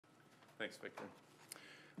Thanks, Victor.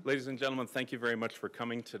 Ladies and gentlemen, thank you very much for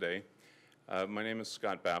coming today. My name is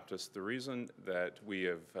Scott Baptiste. The reason that we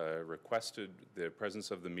have requested the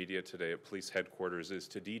presence of the media today at police headquarters is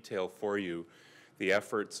to detail for you the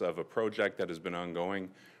efforts of a project that has been ongoing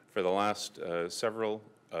for the last several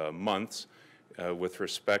months with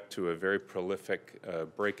respect to a very prolific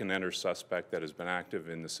break-and-enter suspect that has been active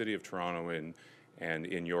in the City of Toronto and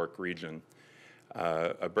in York region.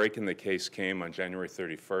 A break in the case came on January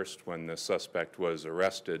 31st when the suspect was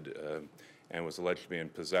arrested and was alleged to be in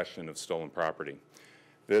possession of stolen property.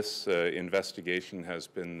 This investigation has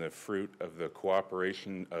been the fruit of the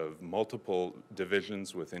cooperation of multiple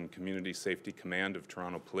divisions within Community Safety Command of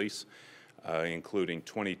Toronto Police, including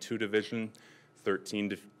 22 Division, 13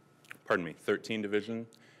 Division,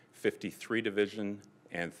 53 Division,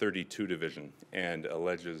 and 32 Division, and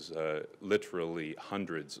alleges literally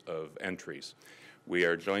hundreds of entries. We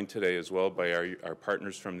are joined today as well by our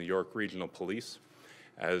partners from the York Regional Police,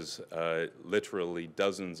 as literally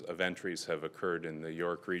dozens of entries have occurred in the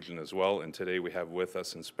York region as well. And today we have with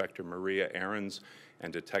us Inspector Maria Ahrens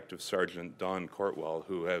and Detective Sergeant Don Cardwell,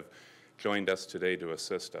 who have joined us today to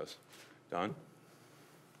assist us. Don?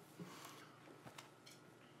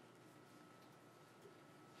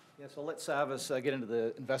 Yeah, so let's Savas get into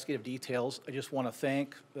the investigative details. I just want to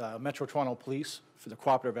thank Metro Toronto Police for the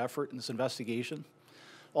cooperative effort in this investigation.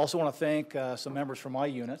 Also want to thank some members from my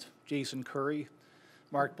unit, Jason Curry,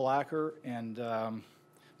 Mark Blacker, and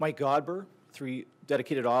Mike Godber, 3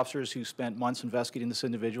 dedicated officers who spent months investigating this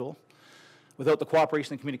individual. Without the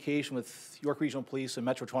cooperation and communication with York Regional Police and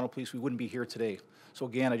Metro Toronto Police, we wouldn't be here today. So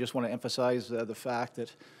again, I just want to emphasize the fact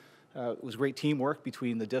that it was great teamwork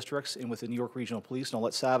between the districts and within York Regional Police, and I'll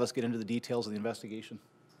let Savas get into the details of the investigation.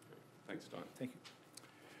 Thanks, Don. Thank you.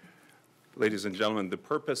 Ladies and gentlemen, the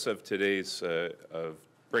purpose of today's, of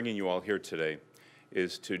bringing you all here today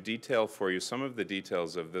is to detail for you some of the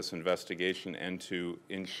details of this investigation and to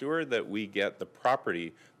ensure that we get the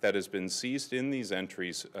property that has been seized in these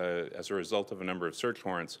entries as a result of a number of search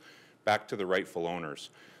warrants back to the rightful owners.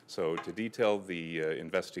 So to detail the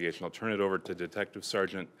investigation, I'll turn it over to Detective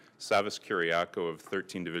Sergeant Savas Kyriacou of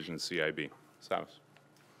 13 Division CIB. Savas.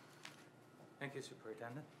 Thank you,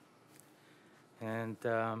 Superintendent.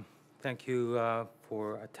 And thank you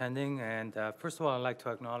for attending. And first of all, I'd like to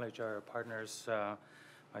acknowledge our partners,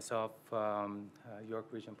 myself, York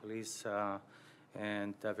Region Police,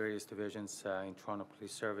 and various divisions in Toronto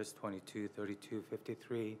Police Service, 22, 32,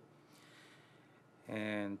 53.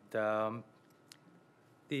 And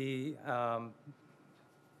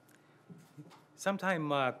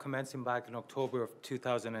sometime commencing back in October of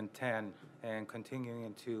 2010 and continuing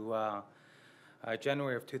into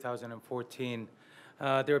January of 2014,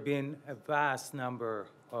 there have been a vast number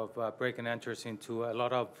of break and enters into a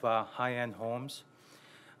lot of high-end homes.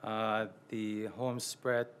 The homes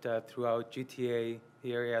spread throughout GTA,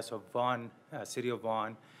 the areas of Vaughan, City of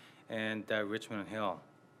Vaughan, and Richmond Hill.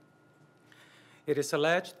 It is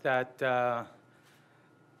alleged that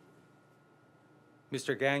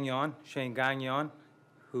Mr. Gagnon, Shane Gagnon,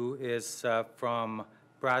 who is from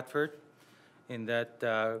Bradford in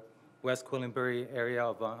that West Quillenbury area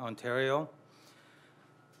of Ontario,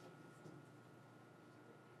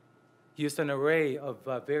 used an array of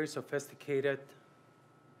very sophisticated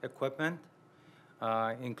equipment,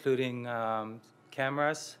 including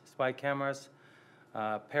cameras, spy cameras,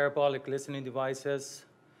 parabolic listening devices,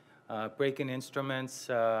 break-in instruments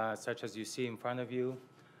such as you see in front of you,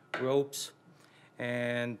 ropes,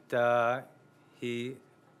 and he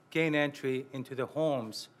gained entry into the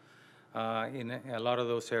homes in a lot of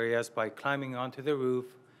those areas by climbing onto the roof,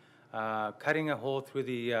 cutting a hole through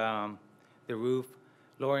the roof,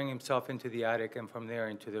 lowering himself into the attic, and from there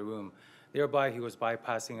into the room. Thereby, he was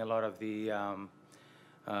bypassing a lot of the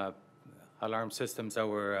alarm systems that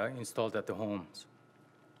were installed at the homes.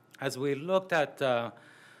 As we looked at a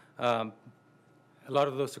lot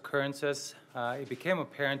of those occurrences, it became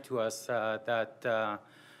apparent to us that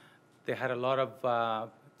they had a lot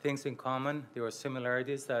of things in common. There were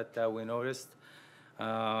similarities that we noticed.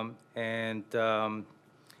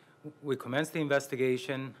 We commenced the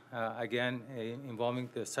investigation, again, involving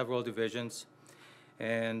the several divisions.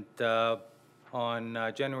 And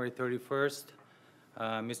on January 31st,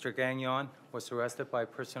 Mr. Gagnon was arrested by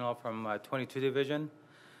personnel from 22 Division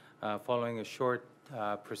following a short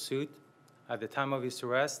pursuit. At the time of his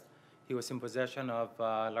arrest, he was in possession of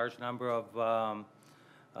a large number of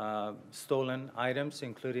stolen items,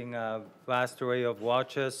 including a vast array of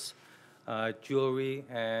watches, jewelry,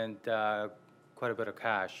 and quite a bit of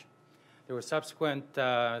cash. There were subsequent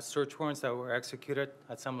search warrants that were executed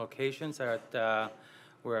at some locations that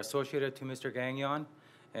were associated to Mr. Gagnon,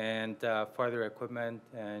 and further equipment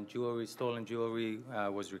and jewelry, stolen jewelry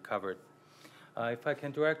was recovered. If I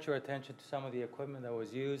can direct your attention to some of the equipment that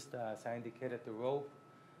was used, as I indicated, the rope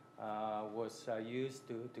was used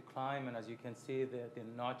to climb, and as you can see, the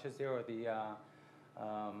notches there are the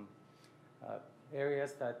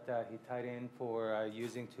areas that he tied in for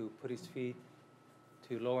using to put his feet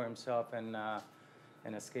to lower himself and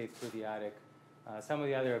escape through the attic. Some of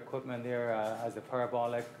the other equipment there, as the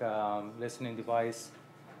parabolic listening device,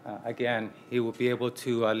 again, he will be able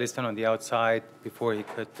to listen on the outside before he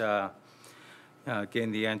could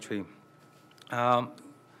gain the entry.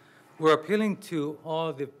 We're appealing to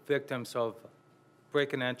all the victims of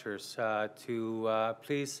break and enters to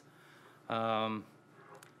please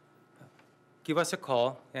give us a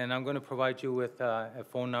call, and I'm going to provide you with a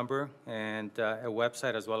phone number and a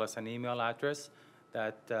website as well as an email address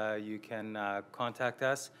that you can contact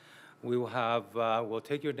us. We will have, we'll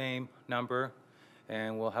take your name, number,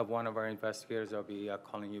 and we'll have one of our investigators that'll be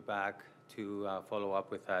calling you back to follow up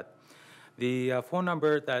with that. The phone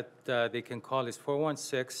number that they can call is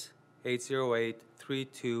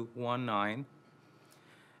 416-808-3219.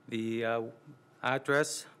 The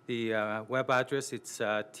address, the web address, it's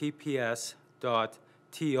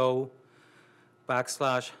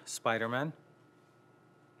tps.to/Spiderman.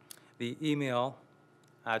 The email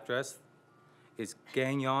address is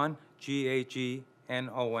gagnon,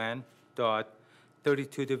 Gagnon,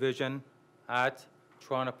 .32division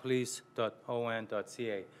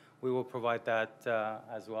 @torontopolice.on.ca. We will provide that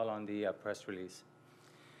as well on the press release.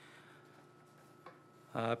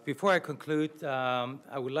 Before I conclude,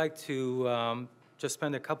 I would like to just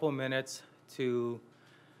spend a couple of minutes to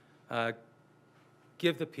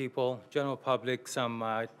give the people, general public, some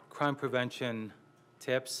crime prevention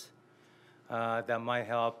tips that might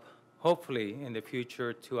help, hopefully, in the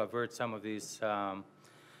future to avert some of these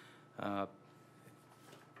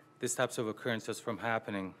types of occurrences from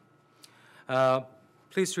happening.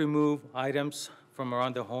 Please remove items from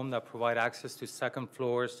around the home that provide access to second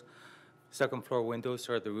floor windows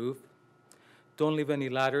or the roof. Don't leave any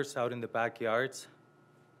ladders out in the backyards.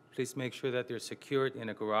 Please make sure that they're secured in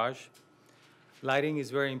a garage. Lighting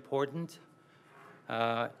is very important.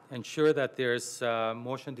 Ensure that there's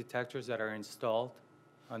motion detectors that are installed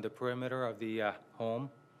on the perimeter of the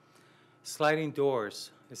home. Sliding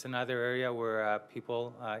doors is another area where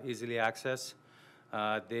people easily access.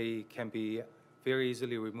 They can be very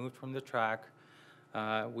easily removed from the track.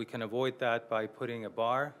 We can avoid that by putting a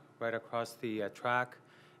bar right across the track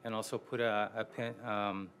and also put a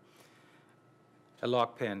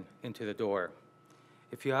lock pin into the door.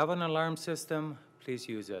 If you have an alarm system, please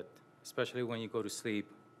use it, especially when you go to sleep.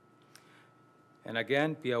 And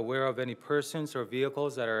again, be aware of any persons or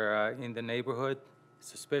vehicles that are in the neighborhood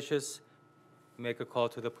suspicious. Make a call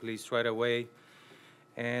to the police right away.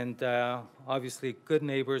 And obviously, good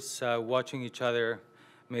neighbors watching each other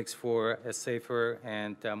makes for a safer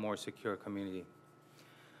and more secure community.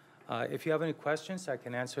 If you have any questions, I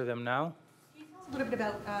can answer them now. Can you tell us a little bit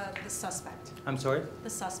about the suspect? I'm sorry? The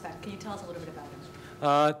suspect. Can you tell us a little bit about him?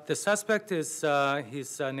 The suspect is,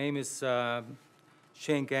 his name is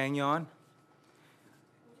Shane Gagnon.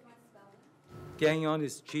 Gagnon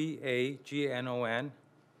is Gagnon.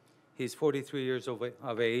 He's 43 years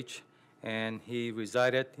of age, and he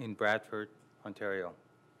resided in Bradford, Ontario.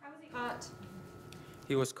 How was he caught?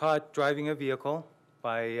 He was caught driving a vehicle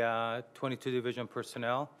by 22 Division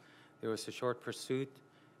personnel. There was a short pursuit,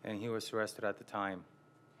 and he was arrested at the time.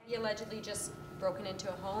 Had he allegedly just broken into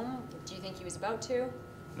a home? Do you think he was about to?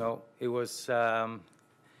 No, it was.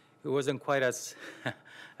 It wasn't quite as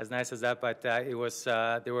as nice as that, but it was.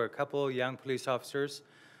 There were a couple young police officers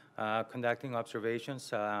conducting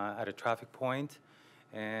observations at a traffic point,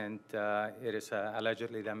 and it is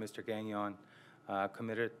allegedly that Mr. Gagnon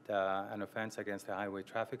committed an offense against the Highway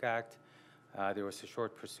Traffic Act. There was a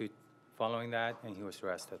short pursuit following that, and he was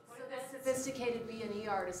arrested. So this sophisticated B&E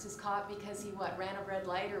artist is caught because he, what, ran a red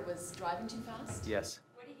light or was driving too fast? Yes.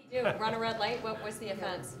 What did he do? Run a red light? What was the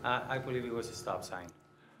offense? I believe it was a stop sign.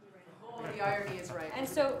 Oh, the irony is right. And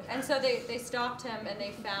so they stopped him and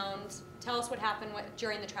they found. Tell us what happened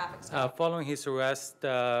during the traffic stop. Following his arrest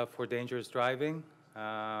for dangerous driving,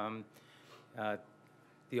 the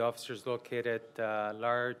officers located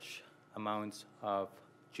large amounts of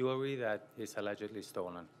jewelry that is allegedly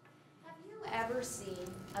stolen. Have you ever seen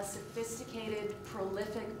a sophisticated,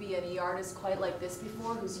 prolific B&E artist quite like this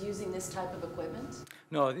before who's using this type of equipment?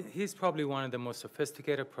 No, he's probably one of the most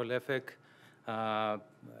sophisticated, prolific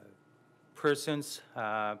persons.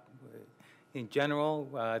 In general,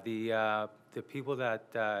 the people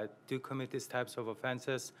that do commit these types of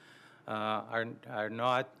offenses are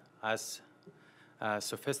not as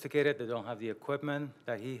sophisticated. They don't have the equipment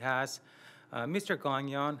that he has. Mr.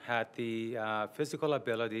 Gagnon had the physical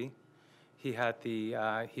ability. He had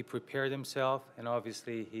he prepared himself, and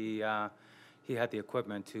obviously he had the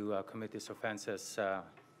equipment to commit these offenses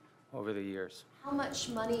over the years. How much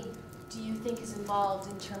money do you think is involved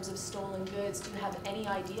in terms of stolen goods? Do you have any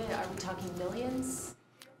idea? Are we talking millions?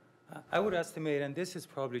 I would estimate, and this is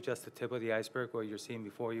probably just the tip of the iceberg, what you're seeing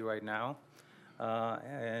before you right now.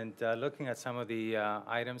 Looking at some of the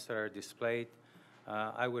items that are displayed,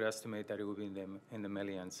 I would estimate that it would be in the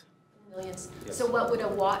millions. Millions. Yes. So what would a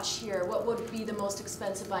watch here, what would be the most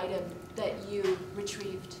expensive item that you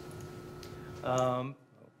retrieved?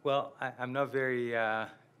 Well, I'm not very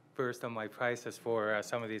versed on my prices for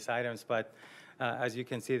some of these items, but as you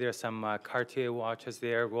can see, there's some Cartier watches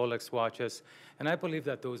there, Rolex watches, and I believe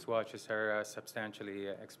that those watches are substantially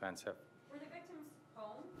expensive. Were the victims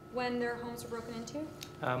home when their homes were broken into?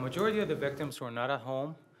 Majority of the victims were not at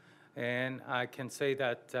home, and I can say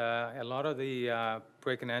that a lot of the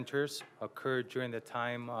break and enters occurred during the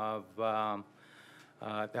time of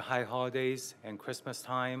the high holidays and Christmas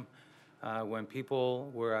time, when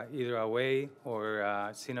people were either away or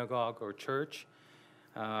synagogue or church.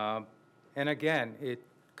 And again, it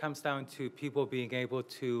comes down to people being able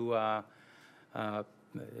to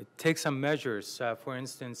take some measures. For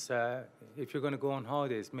instance, if you're going to go on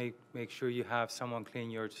holidays, make sure you have someone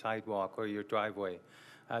clean your sidewalk or your driveway.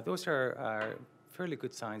 Those are fairly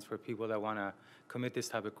good signs for people that want to commit this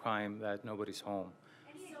type of crime, that nobody's home.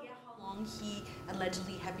 Any idea how long he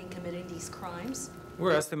allegedly had been committing these crimes?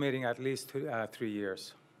 We're estimating at least 3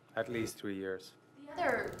 years. At least 3 years. The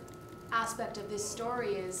other aspect of this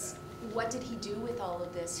story is, what did he do with all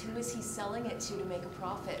of this? Who is he selling it to make a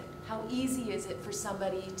profit? How easy is it for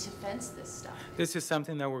somebody to fence this stuff? This is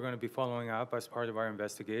something that we're going to be following up as part of our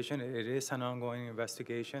investigation. It is an ongoing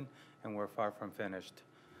investigation, and we're far from finished.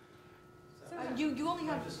 So you only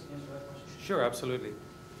have... Just answer that question? Sure, absolutely.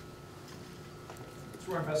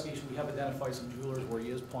 Through our investigation, we have identified some jewelers where he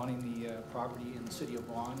is pawning the property in the city of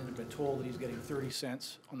Vaughan, and have been told that he's getting 30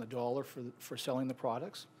 cents on the dollar for selling the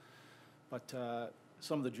products. But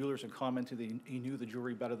some of the jewelers have commented that he knew the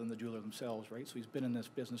jewelry better than the jeweler themselves, right? So he's been in this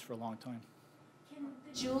business for a long time. Can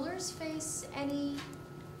the jewelers face any...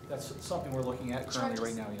 That's something we're looking at currently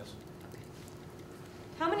right now, yes.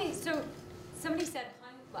 How many, so somebody said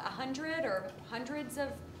 100 or hundreds of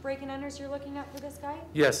break-and-enters you're looking at for this guy?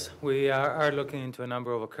 Yes, we are looking into a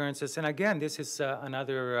number of occurrences. And again, this is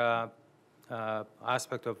another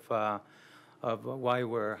aspect of why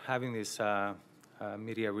we're having this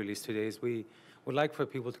media release today. Is we would like for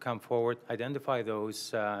people to come forward, identify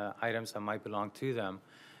those items that might belong to them,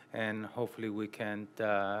 and hopefully we can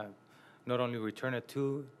not only return it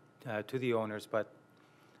to the owners, but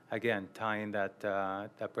again, tying that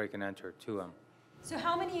break and enter to them. So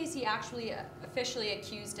how many is he actually officially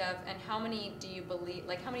accused of, and how many do you believe,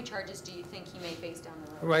 like how many charges do you think he may face down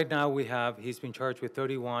the road? Right now he's been charged with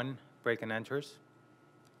 31 break and enters,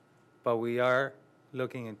 but we are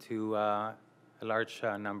looking into a large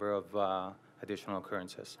number of additional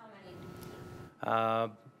occurrences. How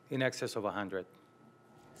many? In excess of 100.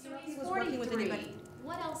 So He he's was working with 43. anybody.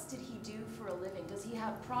 What else did he do for a living? Does he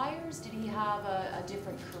have priors? Did he have a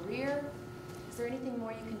different career? Is there anything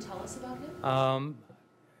more you can tell us about him?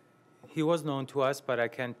 He was known to us, but I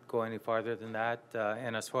can't go any farther than that.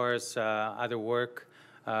 And as far as other work,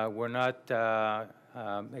 we're not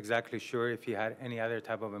exactly sure if he had any other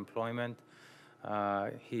type of employment.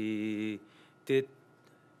 He did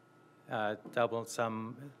double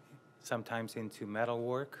sometimes into metal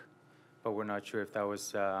work, but we're not sure if that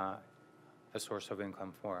was a source of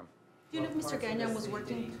income for him. Do you know if Mr. Gagnon was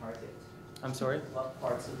working? I'm sorry? What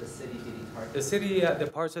parts of the city did he target? The city, the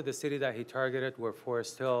parts of the city that he targeted were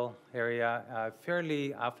Forest Hill area,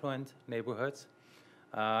 fairly affluent neighborhoods,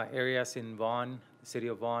 areas in Vaughan, the city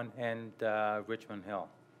of Vaughan, and Richmond Hill.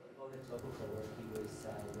 What about Etobicoke, where he was,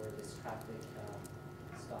 where this traffic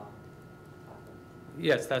stop happened?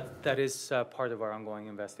 Yes, that is part of our ongoing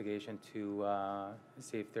investigation to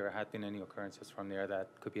see if there had been any occurrences from there that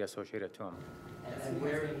could be associated to him. And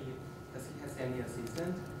where does he have any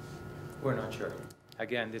assistant? We're not sure.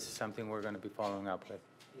 Again, this is something we're going to be following up with.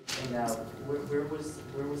 And where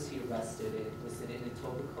was he arrested? Was it in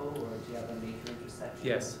Etobicoke, or do you have a major intersection?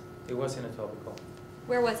 Yes, it was in Etobicoke,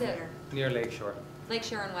 Where was it? near Lakeshore.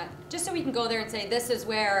 Lakeshore and what? Just so we can go there and say, this is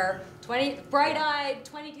where bright-eyed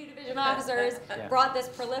 22 division officers Yeah. brought this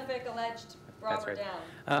prolific alleged robber right.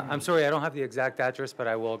 down. I'm sorry, I don't have the exact address, but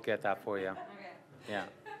I will get that for you. Okay. Yeah.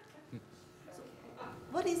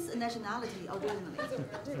 What is the nationality originally?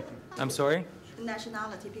 I'm sorry?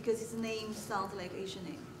 Nationality, because his name sounds like Asian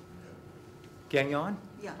name. Gagnon?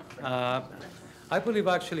 Yeah. I believe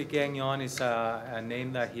actually Gagnon is a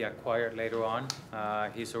name that he acquired later on.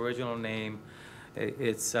 His original name,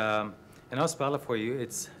 it's, and I'll spell it for you,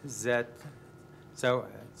 it's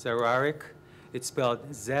Zawarick. It's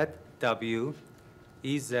spelled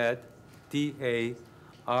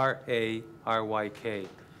Z-W-E-Z-D-A-R-A-R-Y-K.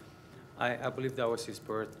 I believe that was his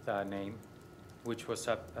birth name, which was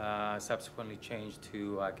subsequently changed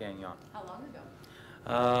to Gagnon. How long ago?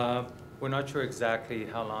 We're not sure exactly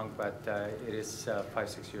how long, but it is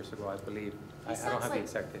 5-6 years ago, I believe. I don't have the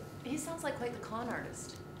exact date. He sounds like quite the con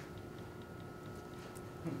artist.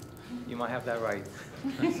 You might have that right.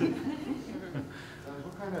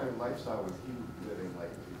 What kind of lifestyle was he living,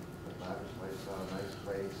 like a lavish lifestyle, nice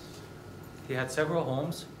place? He had several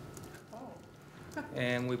homes,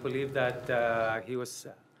 and we believe that he was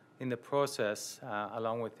in the process,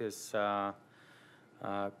 along with his common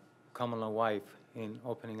law wife, in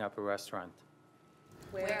opening up a restaurant.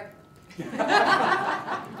 Where?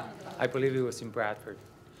 I believe it was in Bradford.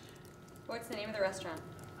 What's the name of the restaurant?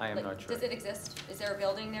 I am not sure. Does it exist? Is there a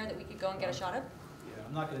building there that we could go and get a shot of? Yeah,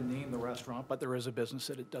 I'm not going to name the restaurant, but there is a business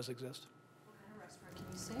that it does exist. What kind of restaurant can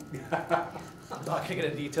you say? I'm not going to get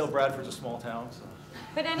into detail. Bradford's a small town, so.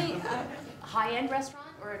 But any, High-end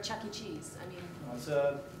restaurant or a Chuck E. Cheese? I mean, It's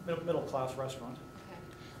a middle-class restaurant. okay.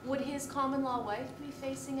 Would his common law wife be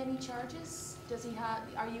facing any charges? Does he have,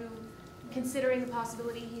 are you considering the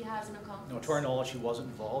possibility he has an accomplice? No, to our knowledge, she wasn't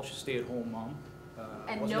involved. She's a stay-at-home mom.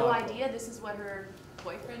 And was no not- idea this is what her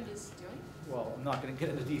boyfriend is doing? Well, I'm not going to get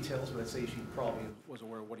into details, but I'd say she probably was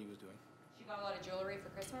aware of what he was doing. she got a lot of jewelry for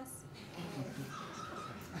Christmas?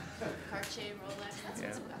 Cartier, Rolex, that sorts of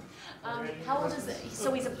Yeah. stuff. How old is it?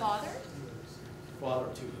 So he's a father? Father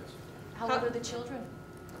of 2 years. How old are the children?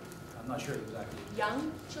 I'm not sure exactly.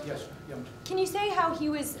 Young children? Yes, young. Can you say how he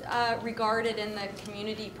was regarded in the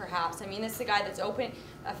community, perhaps? I mean, this is a guy that's a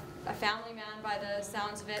family man by the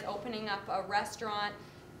sounds of it, opening up a restaurant.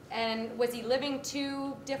 And was he living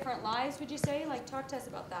 2 different lives, would you say? Like, talk to us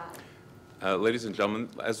about that. Ladies and gentlemen,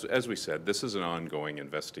 as we said, this is an ongoing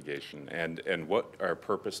investigation, and what our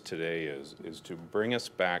purpose today is to bring us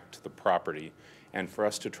back to the property and for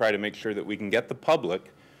us to try to make sure that we can get the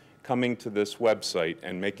public coming to this website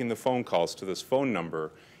and making the phone calls to this phone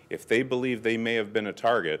number if they believe they may have been a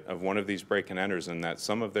target of one of these break-and-enters and that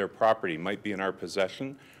some of their property might be in our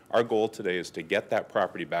possession. Our goal today is to get that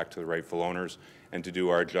property back to the rightful owners and to do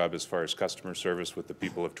our job as far as customer service with the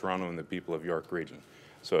people of Toronto and the people of York Region.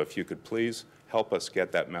 So if you could please help us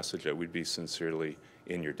get that message, that we'd be sincerely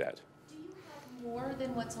in your debt. Do you have more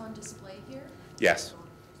than what's on display here? Yes,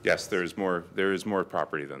 yes, there is more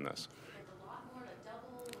property than this. Like a lot more, a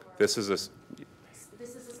double, or? This is a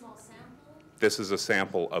This is a small sample? This is a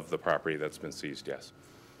sample of the property that's been seized, yes.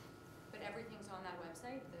 But everything's on that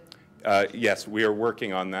website? Yes, we are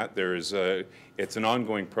working on that. It's an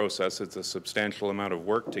ongoing process. It's a substantial amount of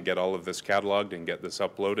work to get all of this cataloged and get this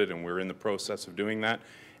uploaded, and we're in the process of doing that.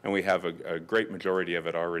 And we have a great majority of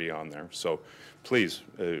it already on there. So please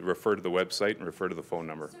refer to the website and refer to the phone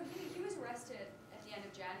number. So he was arrested at the end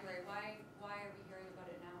of January. Why are we hearing about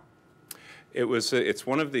it now? It's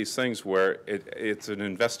one of these things where it's an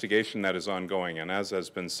investigation that is ongoing, and as has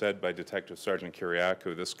been said by Detective Sergeant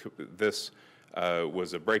Kyriacou, this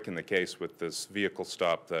was a break in the case with this vehicle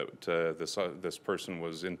stop that this person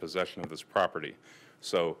was in possession of this property.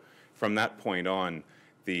 So from that point on,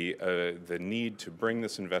 the need to bring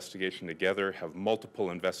this investigation together, have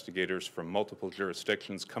multiple investigators from multiple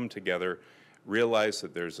jurisdictions come together, realize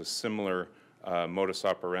that there's a similar modus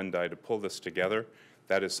operandi to pull this together,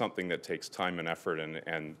 that is something that takes time and effort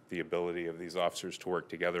and the ability of these officers to work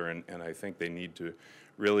together, and I think they need to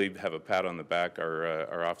really have a pat on the back.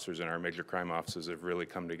 Our officers in our major crime offices have really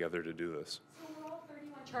come together to do this. So were all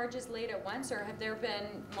 31 charges laid at once, or have there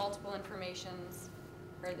been multiple informations,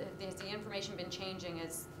 or has the information been changing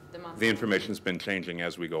as the months? The information's been changing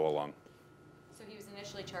as we go along. So he was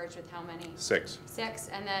initially charged with how many? 6. 6,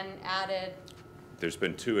 and then added? There's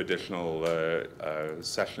been 2 additional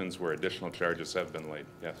sessions where additional charges have been laid,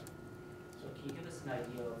 yes. So can you give us an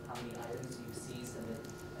idea of how many items you've seized and the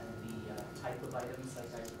type of items, like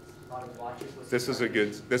a lot of watches? This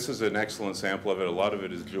is an excellent sample of it. A lot of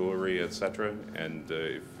it is jewelry, etc. And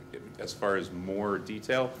as far as more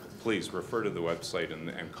detail, please refer to the website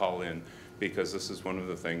and call in, because this is one of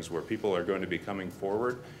the things where people are going to be coming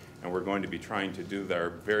forward, and we're going to be trying to do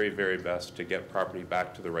our very, very best to get property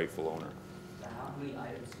back to the rightful owner. So how many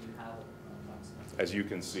items do you have approximately? As you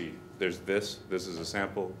can see, there's this is a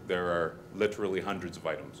sample. There are literally hundreds of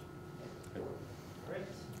items. Great.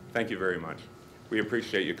 Thank you very much. We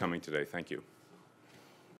appreciate you coming today. Thank you.